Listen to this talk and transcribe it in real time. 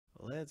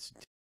Let's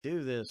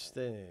do this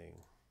thing.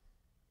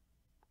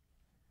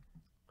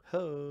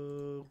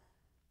 Ho.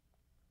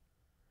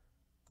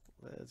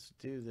 Let's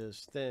do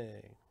this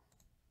thing.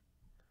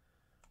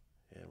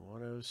 And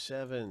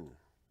 107.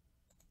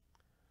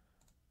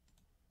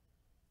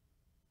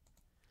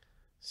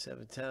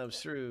 7 times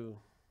through.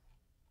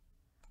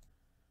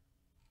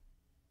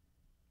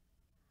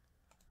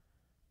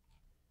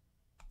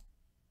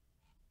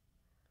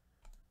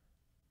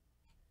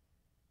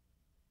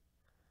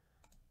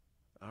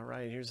 All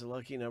right, here's the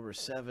lucky number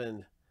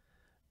 7.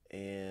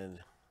 And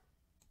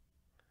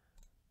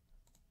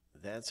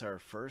that's our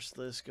first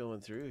list going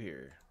through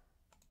here.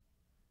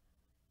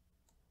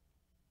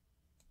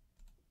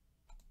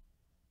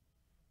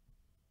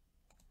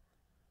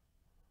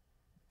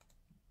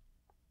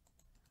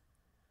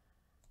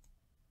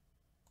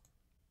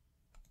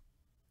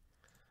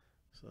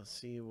 So let's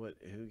see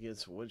who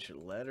gets which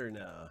letter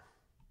now.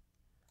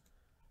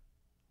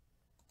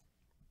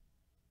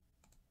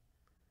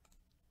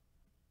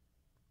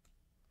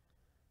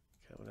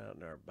 Coming out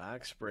in our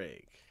box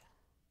break.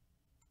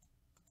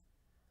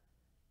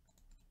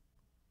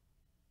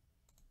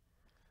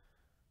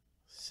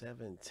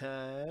 Seven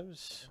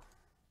times.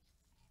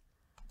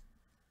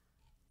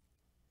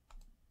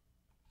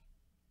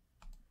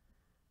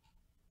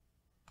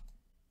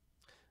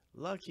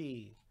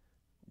 Lucky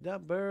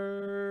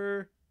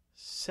number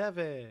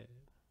 7.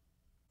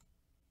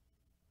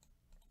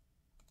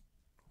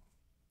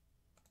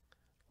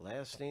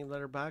 Last name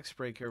letter box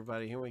break,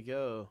 everybody. Here we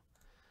go.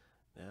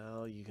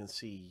 Now you can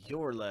see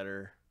your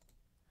letter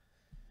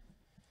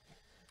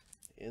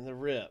in the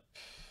rip.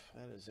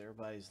 That is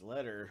everybody's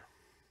letter.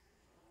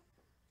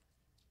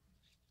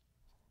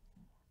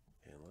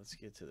 And let's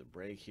get to the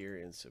break here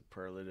in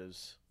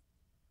superlatives.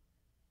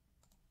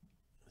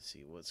 Let's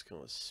see what's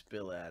going to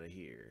spill out of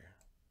here.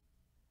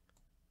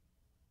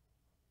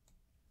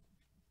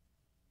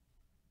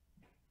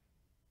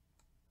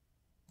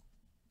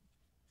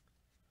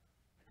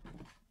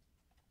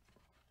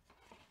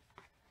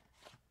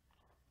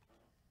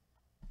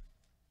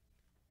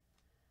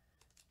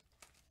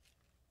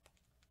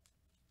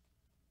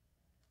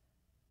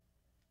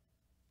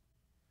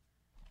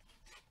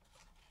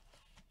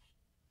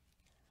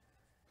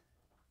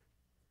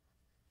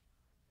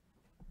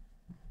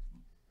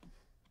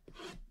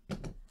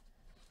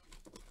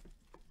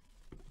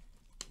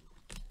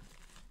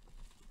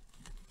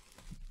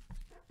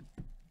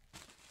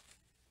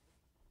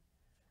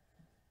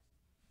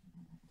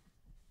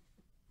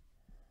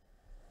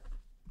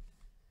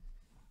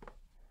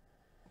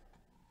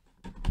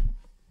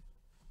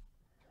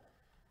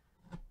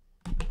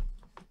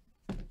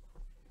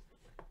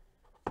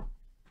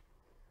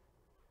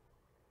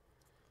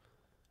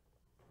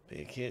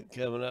 Big hit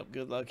coming up.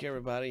 Good luck,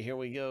 everybody. Here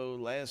we go.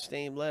 Last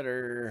name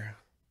letter.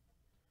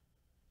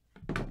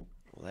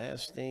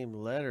 Last name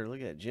letter.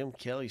 Look at Jim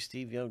Kelly,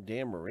 Steve Young,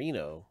 Dan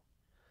Marino.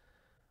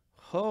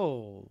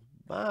 Oh,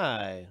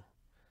 my.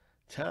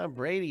 Tom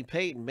Brady,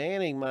 Peyton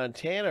Manning,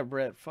 Montana,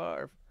 Brett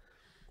Favre.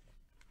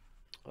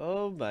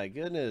 Oh, my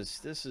goodness.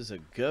 This is a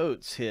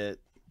GOATS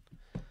hit.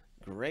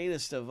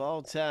 Greatest of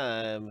all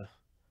time.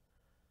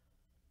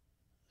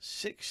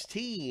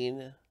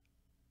 16.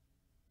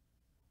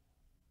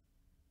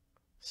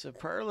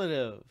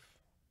 Superlative.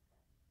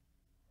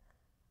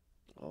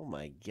 Oh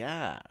my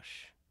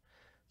gosh.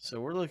 So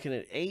we're looking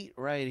at 8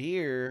 right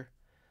here.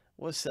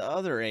 What's the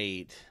other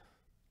 8?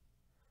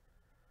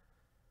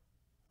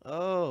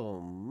 Oh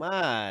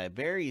my.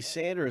 Barry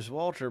Sanders,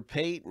 Walter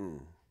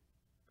Payton.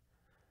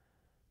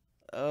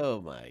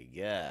 Oh my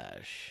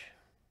gosh.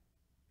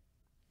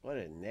 What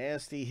a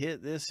nasty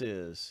hit this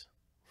is.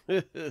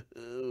 This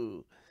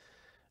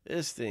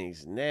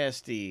thing's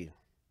nasty.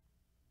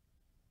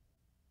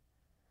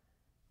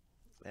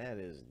 That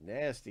is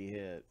nasty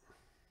hit.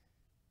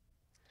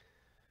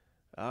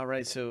 All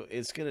right, so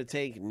it's going to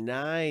take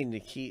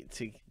 9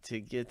 to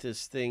get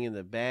this thing in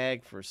the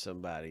bag for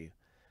somebody.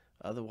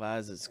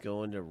 Otherwise, it's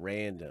going to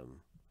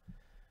random.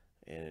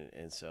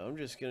 And so I'm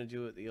just going to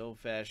do it the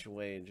old-fashioned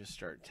way and just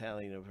start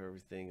tallying up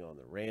everything on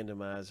the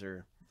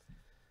randomizer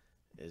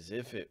as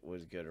if it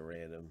would go to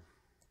random.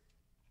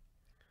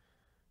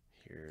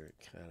 Here,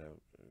 kind of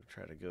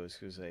try to go as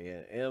good as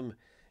I can.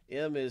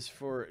 M is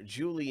for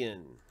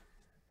Julian.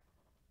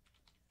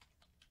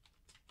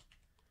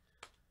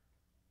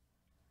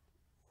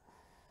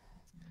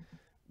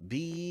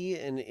 B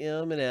and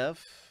M and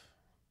F.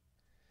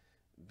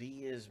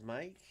 B is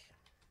Mike.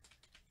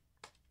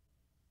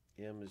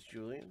 M is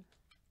Julian.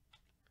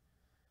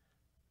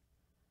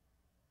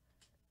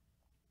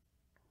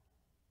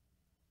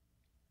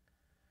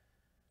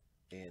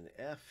 And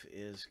F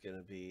is going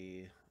to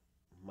be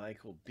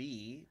Michael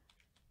B.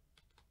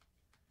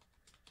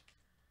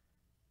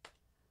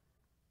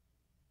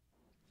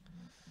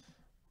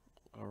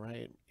 All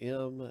right,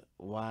 M,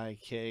 Y,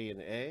 K,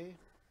 and A.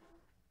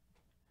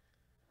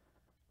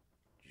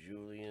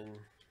 Julian.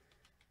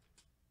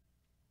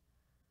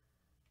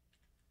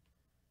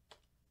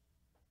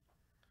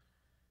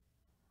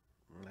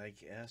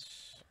 Mike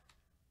S.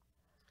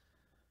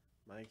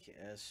 Mike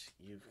S.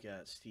 You've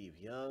got Steve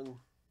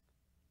Young.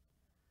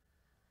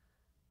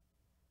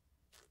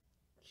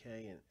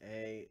 K, and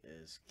A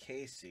is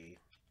Casey.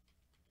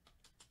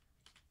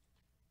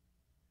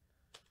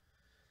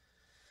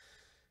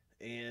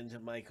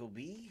 And Michael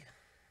B.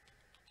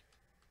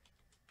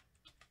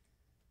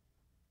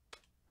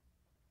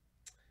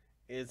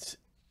 It's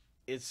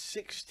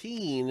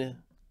 16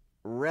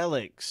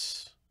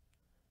 relics.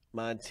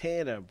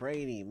 Montana,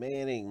 Brady,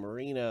 Manning,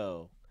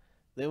 Marino.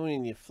 Then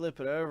when you flip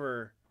it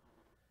over,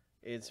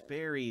 it's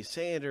Barry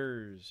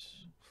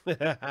Sanders.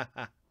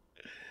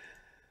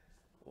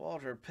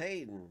 Walter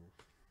Payton.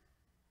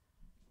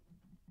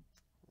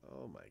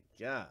 Oh my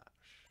gosh.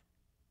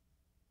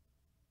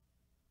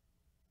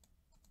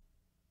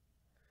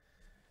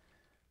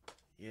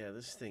 Yeah,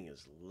 this thing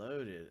is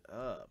loaded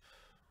up.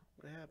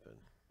 What happened?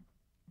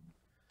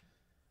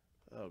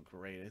 Oh,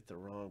 great. I hit the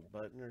wrong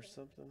button or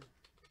something.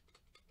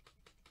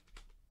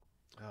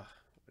 Ah,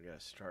 I gotta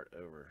start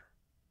over.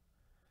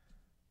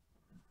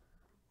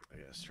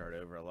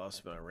 I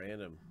lost my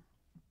random.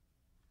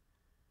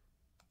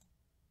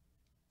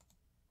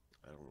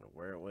 I don't know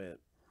where it went.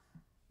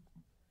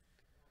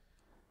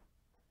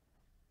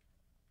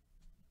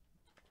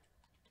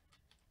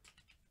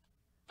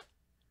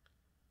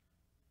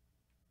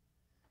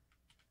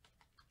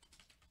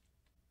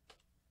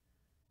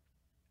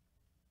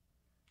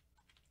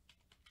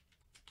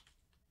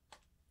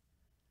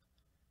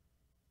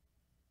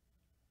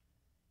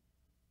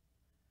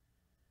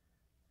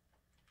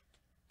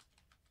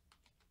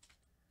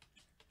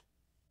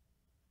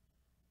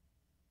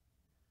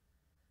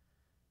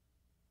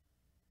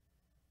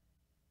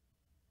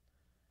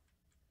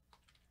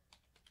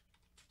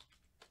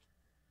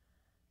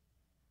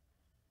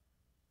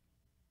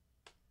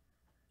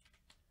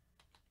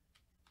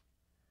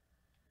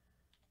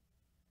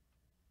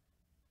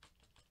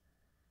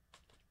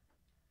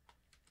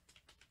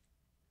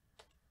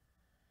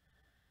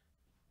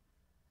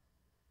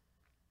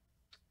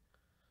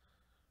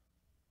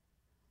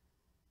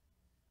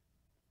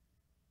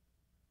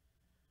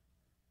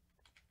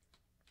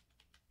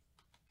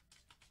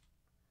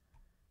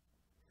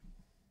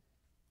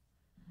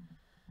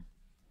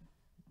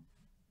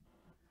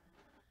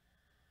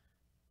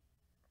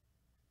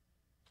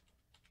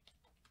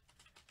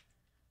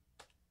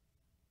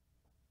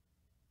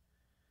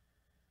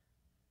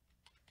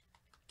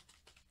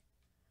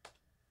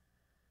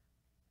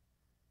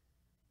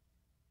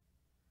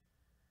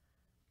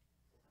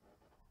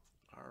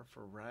 R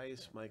for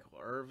Rice, Michael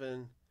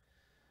Irvin.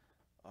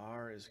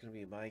 R is going to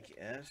be Mike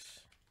S.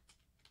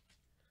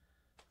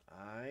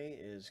 I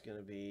is going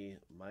to be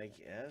Mike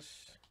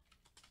S.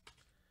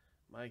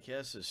 Mike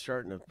S is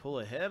starting to pull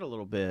ahead a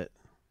little bit.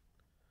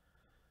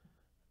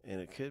 And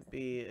it could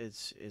be,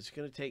 it's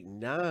going to take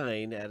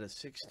 9 out of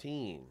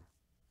 16.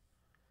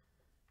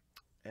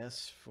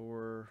 S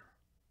for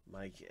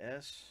Mike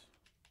S.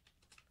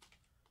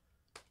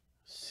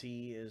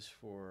 C is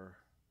for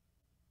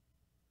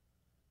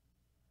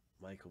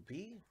Michael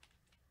B.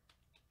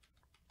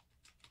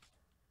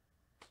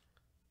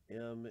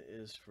 M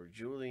is for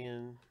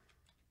Julian.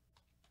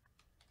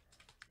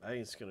 I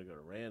think it's going to go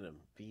to random.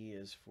 B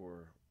is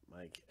for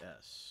Mike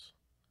S.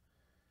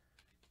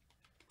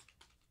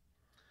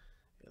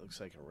 It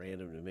looks like a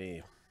random to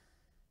me.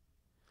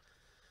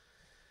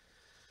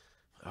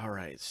 All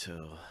right,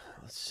 so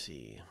let's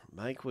see.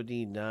 Mike would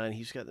need 9.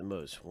 He's got the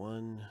most.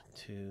 1,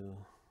 2,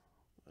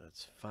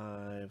 that's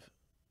 5,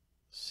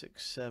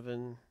 6,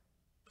 7.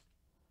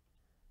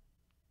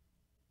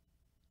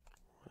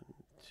 1,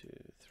 2,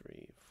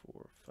 3,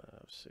 4, 5,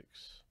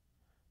 6,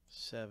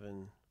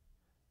 7,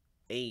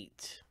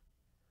 8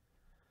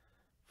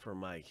 for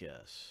Mike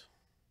S.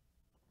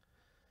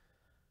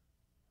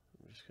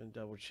 I'm just going to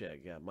double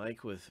check. Got Mike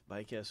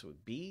S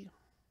with B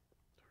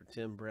for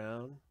Tim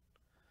Brown.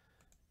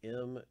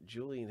 M,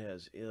 Julian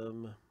has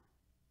M.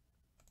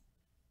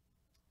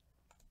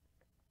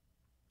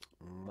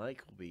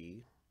 Michael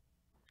B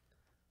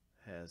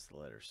has the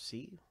letter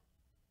C.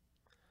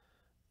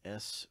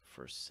 S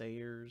for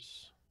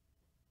Sayers.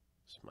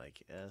 It's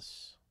Mike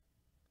S.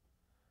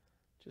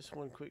 Just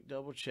one quick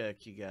double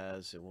check, you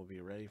guys, and we'll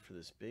be ready for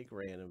this big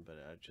random, but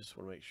I just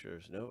want to make sure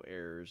there's no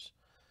errors.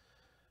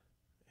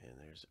 And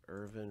there's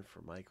Irvin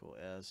for Michael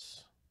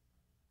S.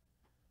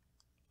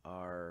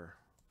 R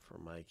for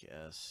Mike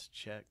S.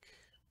 Check.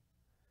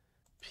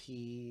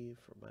 P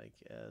for Mike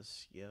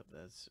S. Yep,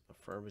 that's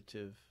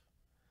affirmative.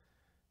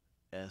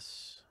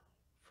 S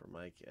for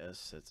Mike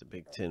S. That's a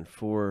Big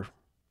 10-4.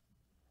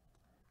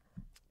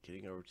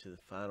 Getting over to the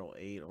final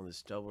 8 on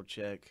this double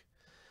check.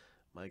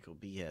 Michael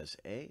B has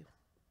A.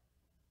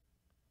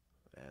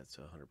 That's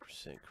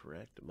 100%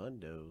 correct.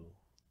 Mundo.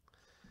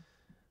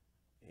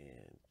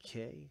 And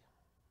K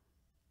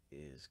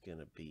is going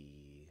to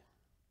be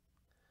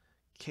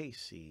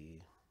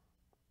Casey.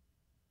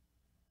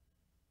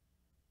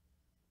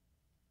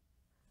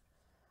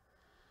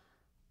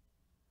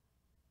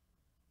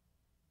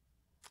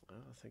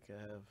 Oh, I think I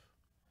have,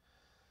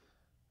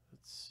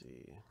 let's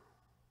see.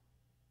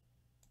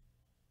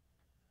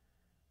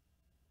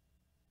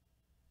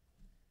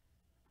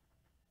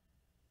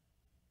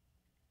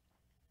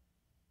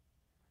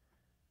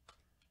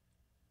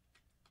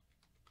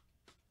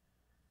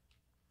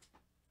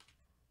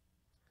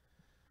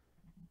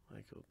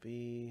 Michael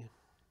B.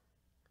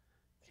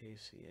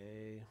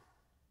 KCA.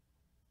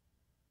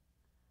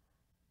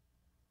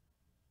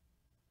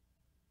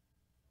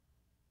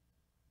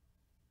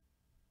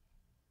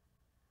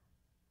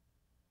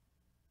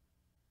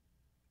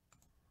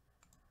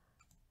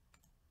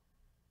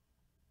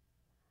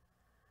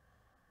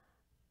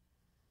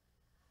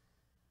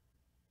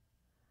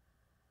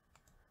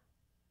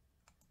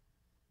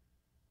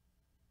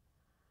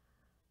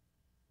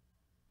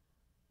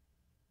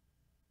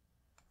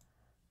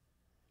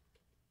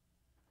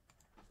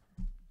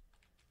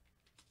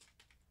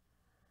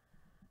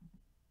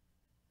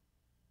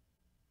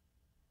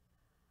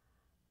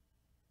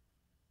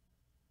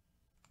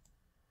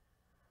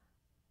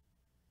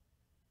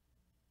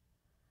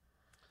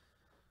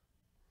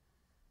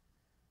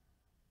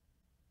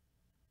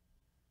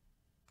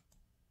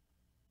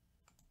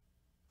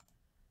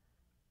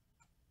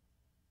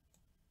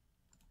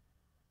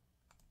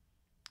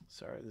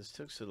 Sorry this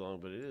took so long,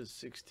 but it is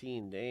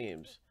 16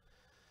 names.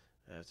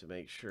 I have to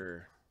make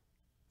sure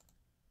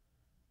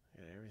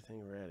I got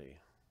everything ready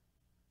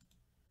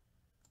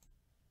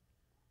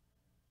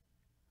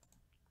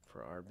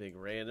for our big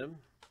random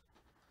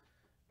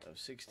of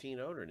 16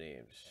 owner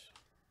names.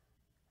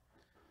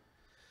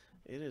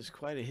 It is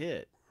quite a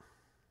hit.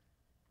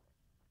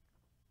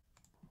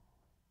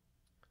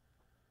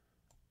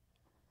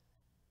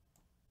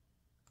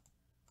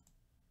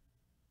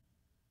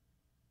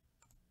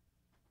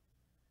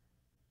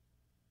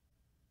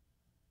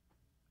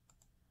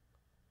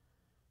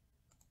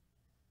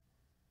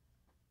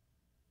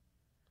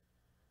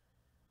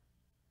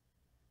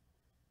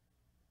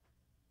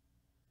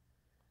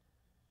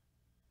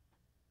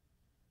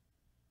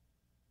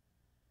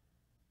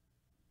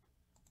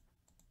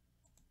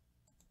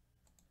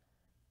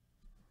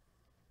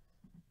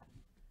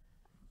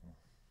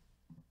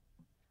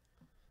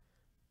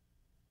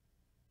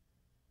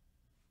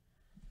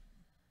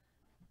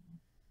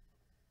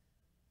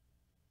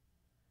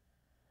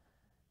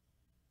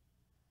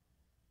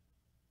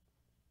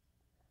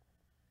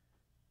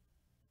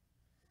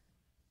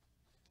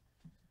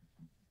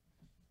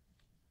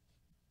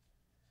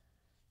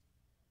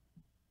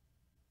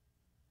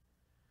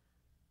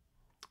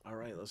 All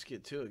right, let's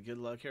get to it. Good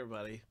luck,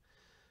 everybody.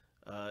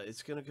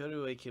 It's going to go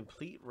to a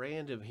complete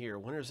random here.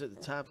 Winners at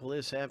the top of the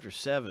list after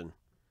 7.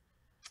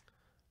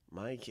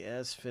 Mike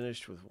S.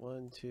 finished with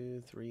 1,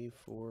 2, 3,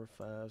 4,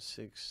 5,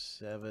 6,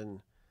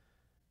 7,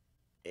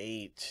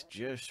 8.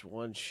 Just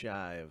one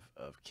shy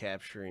of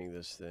capturing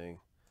this thing.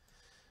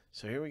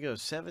 So here we go.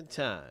 7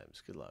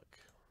 times. Good luck.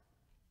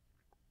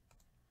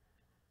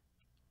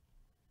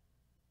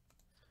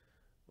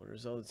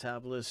 Winners on the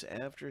top list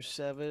after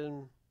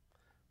 7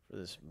 for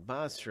this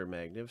monster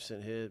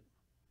magnificent hit.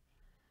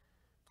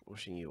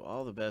 Wishing you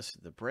all the best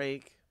at the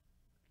break.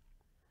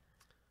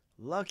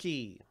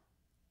 Lucky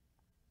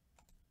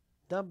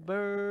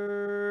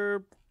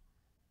number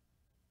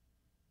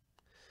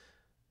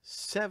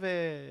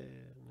 7.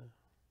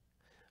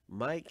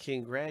 Mike,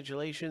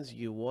 congratulations.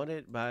 You won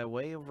it by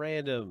way of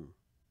random.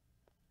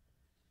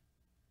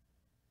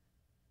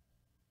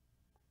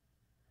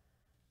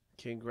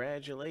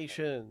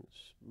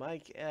 Congratulations,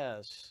 Mike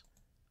S.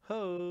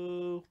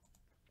 Ho!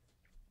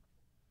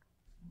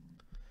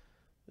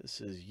 This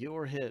is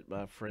your hit,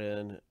 my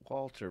friend.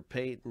 Walter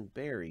Payton,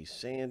 Barry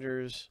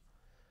Sanders.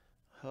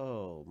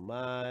 Oh,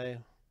 my.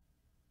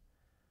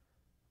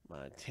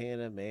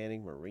 Montana,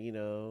 Manning,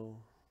 Marino.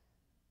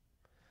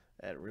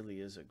 That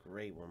really is a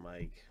great one,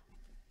 Mike.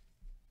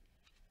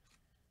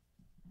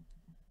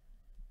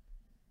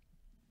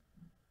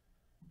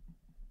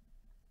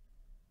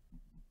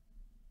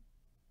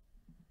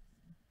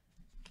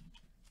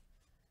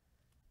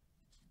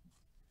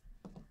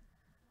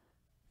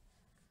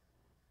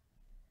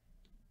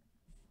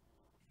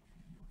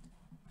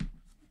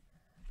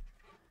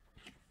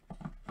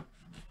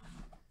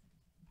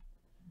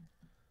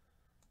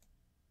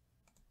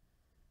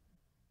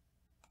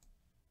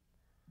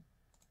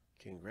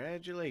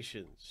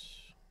 Congratulations.